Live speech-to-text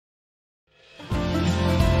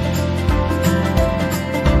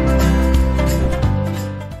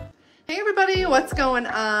what's going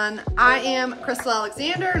on? I am Crystal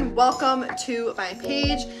Alexander and welcome to my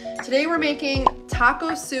page. Today we're making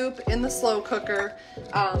taco soup in the slow cooker.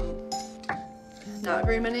 Not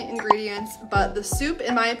very many ingredients, but the soup,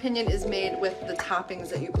 in my opinion, is made with the toppings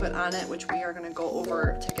that you put on it, which we are going to go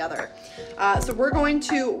over together. So we're going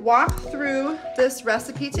to walk through this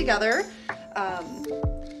recipe together. I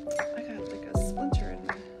got like a splinter in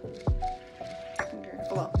my finger.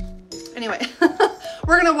 Oh well. Anyway.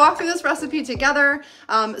 We're gonna walk through this recipe together.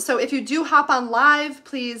 So if you do hop on live,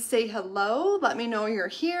 please say hello. Let me know you're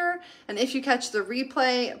here. And if you catch the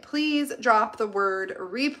replay, please drop the word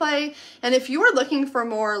replay. And if you are looking for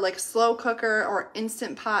more like slow cooker or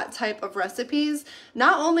instant pot type of recipes,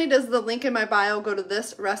 not only does the link in my bio go to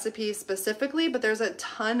this recipe specifically, but there's a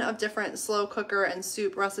ton of different slow cooker and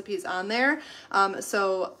soup recipes on there.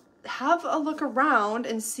 So have a look around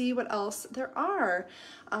and see what else there are.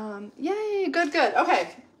 Yay, good.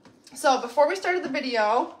 Okay, so before we started the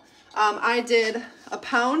video, I did a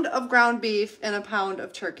pound of ground beef and a pound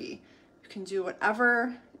of turkey. You can do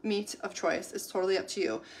whatever meat of choice. It's totally up to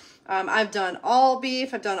you. I've done all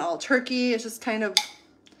beef, I've done all turkey. It's just kind of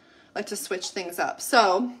like to switch things up.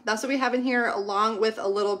 So that's what we have in here, along with a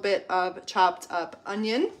little bit of chopped up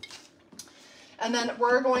onion. And then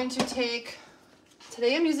we're going to take,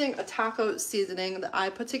 today I'm using a taco seasoning that I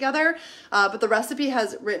put together, but the recipe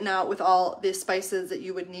has written out with all the spices that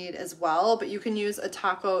you would need as well, but you can use a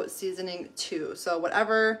taco seasoning too. So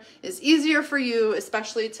whatever is easier for you,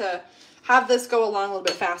 especially to have this go along a little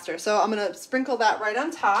bit faster. So I'm gonna sprinkle that right on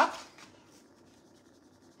top.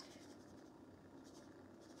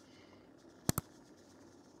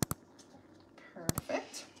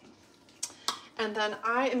 Perfect. And then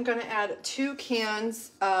I am going to add 2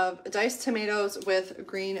 cans of diced tomatoes with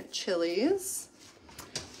green chilies.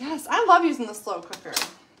 Yes, I love using the slow cooker.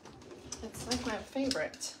 It's like my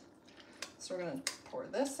favorite. So we're going to pour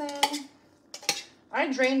this in.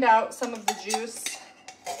 I drained out some of the juice,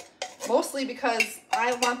 mostly because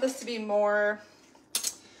I want this to be more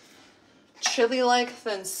chili-like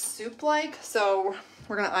than soup-like. So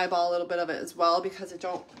we're going to eyeball a little bit of it as well because I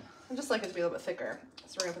just like it to be a little bit thicker.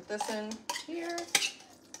 So we're gonna put this in here.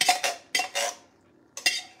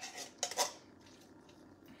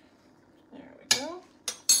 There we go.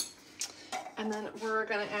 And then we're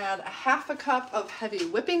gonna add a ½ cup of heavy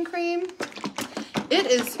whipping cream. It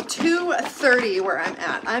is 2:30 where I'm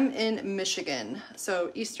at. I'm in Michigan,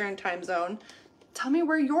 so Eastern time zone. Tell me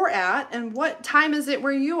where you're at and what time is it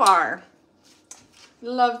where you are?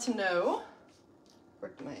 Love to know.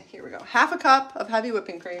 Here we go. ½ cup of heavy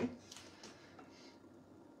whipping cream.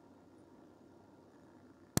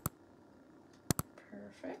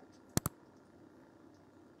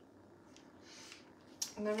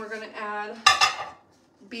 And then we're going to add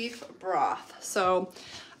beef broth. So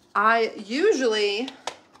I usually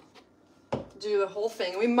do the whole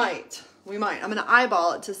thing. We might. I'm going to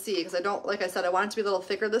eyeball it to see because I don't, like I said, I want it to be a little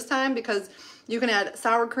thicker this time because you can add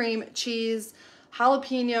sour cream, cheese,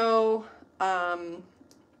 jalapeno,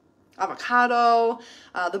 avocado.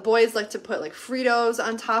 The boys like to put like Fritos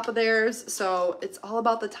on top of theirs. So it's all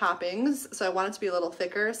about the toppings. So I want it to be a little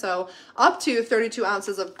thicker. So up to 32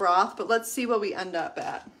 ounces of broth, but let's see what we end up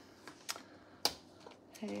at.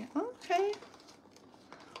 Okay.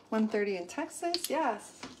 130 in Texas,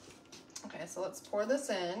 yes. Okay, so let's pour this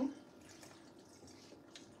in.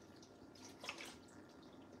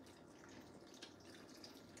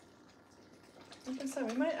 Like I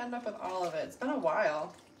said, we might end up with all of it. It's been a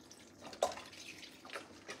while.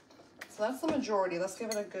 So that's the majority. Let's give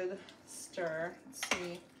it a good stir. Let's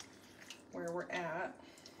see where we're at.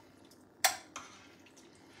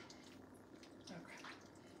 Okay.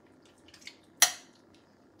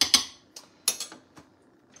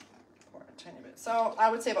 Pour a tiny bit. So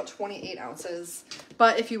I would say about 28 ounces.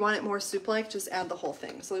 But if you want it more soup-like, just add the whole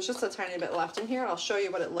thing. So there's just a tiny bit left in here. I'll show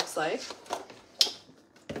you what it looks like.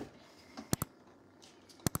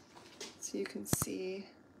 So you can see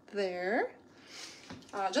there.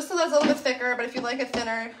 Just so that's a little bit thicker, but if you like it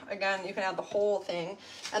thinner, again, you can add the whole thing.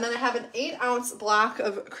 And then I have an 8-ounce block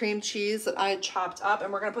of cream cheese that I chopped up,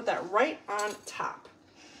 and we're gonna put that right on top.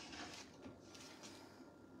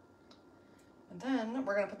 And then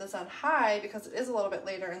we're gonna put this on high because it is a little bit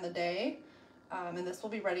later in the day, and this will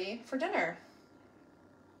be ready for dinner.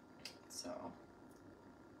 So,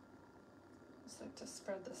 just like to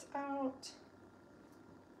spread this out.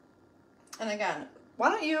 And again, why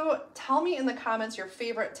don't you tell me in the comments your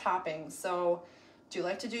favorite toppings? So do you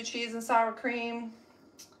like to do cheese and sour cream?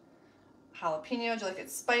 Jalapeno, do you like it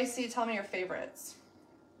spicy? Tell me your favorites.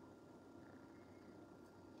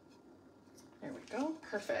 There we go,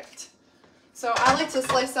 perfect. So I like to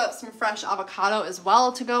slice up some fresh avocado as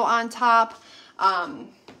well to go on top. And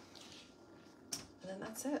then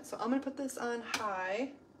that's it. So I'm gonna put this on high,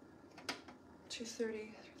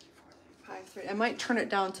 230, 530. I might turn it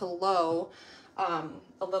down to low a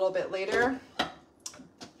little bit later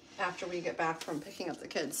after we get back from picking up the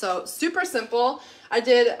kids. So super simple. I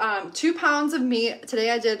did 2 pounds of meat.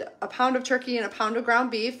 Today I did a pound of turkey and a pound of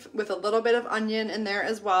ground beef with a little bit of onion in there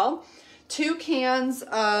as well. 2 cans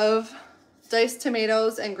of diced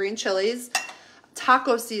tomatoes and green chilies,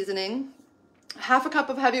 taco seasoning, half a cup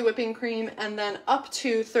of heavy whipping cream, and then up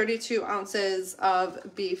to 32 ounces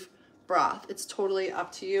of beef broth. It's totally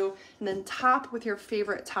up to you. And then top with your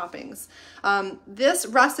favorite toppings. This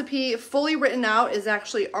recipe fully written out is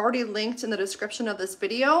actually already linked in the description of this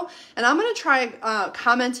video. And I'm going to try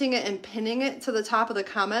commenting it and pinning it to the top of the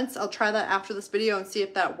comments. I'll try that after this video and see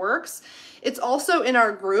if that works. It's also in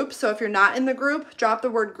our group, so if you're not in the group, drop the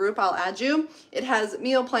word group, I'll add you. It has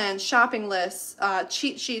meal plans, shopping lists,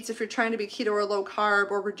 cheat sheets if you're trying to be keto or low carb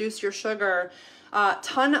or reduce your sugar,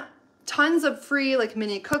 tons of free like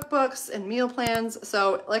mini cookbooks and meal plans.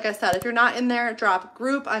 So like I said, if you're not in there, drop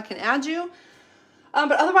group, I can add you.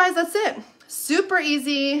 But otherwise, that's it. Super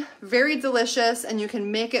easy, very delicious, and you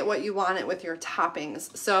can make it what you want it with your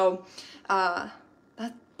toppings. So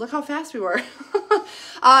look how fast we were.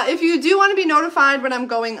 If you do want to be notified when I'm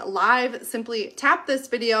going live, simply tap this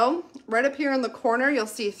video. Right up here in the corner, you'll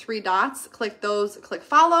see 3 dots. Click those, click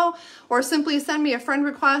follow, or simply send me a friend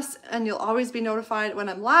request and you'll always be notified when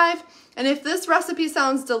I'm live. And if this recipe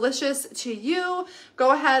sounds delicious to you,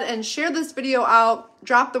 go ahead and share this video out.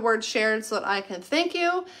 Drop the word shared so that I can thank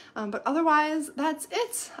you. But otherwise, that's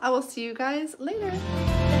it. I will see you guys later.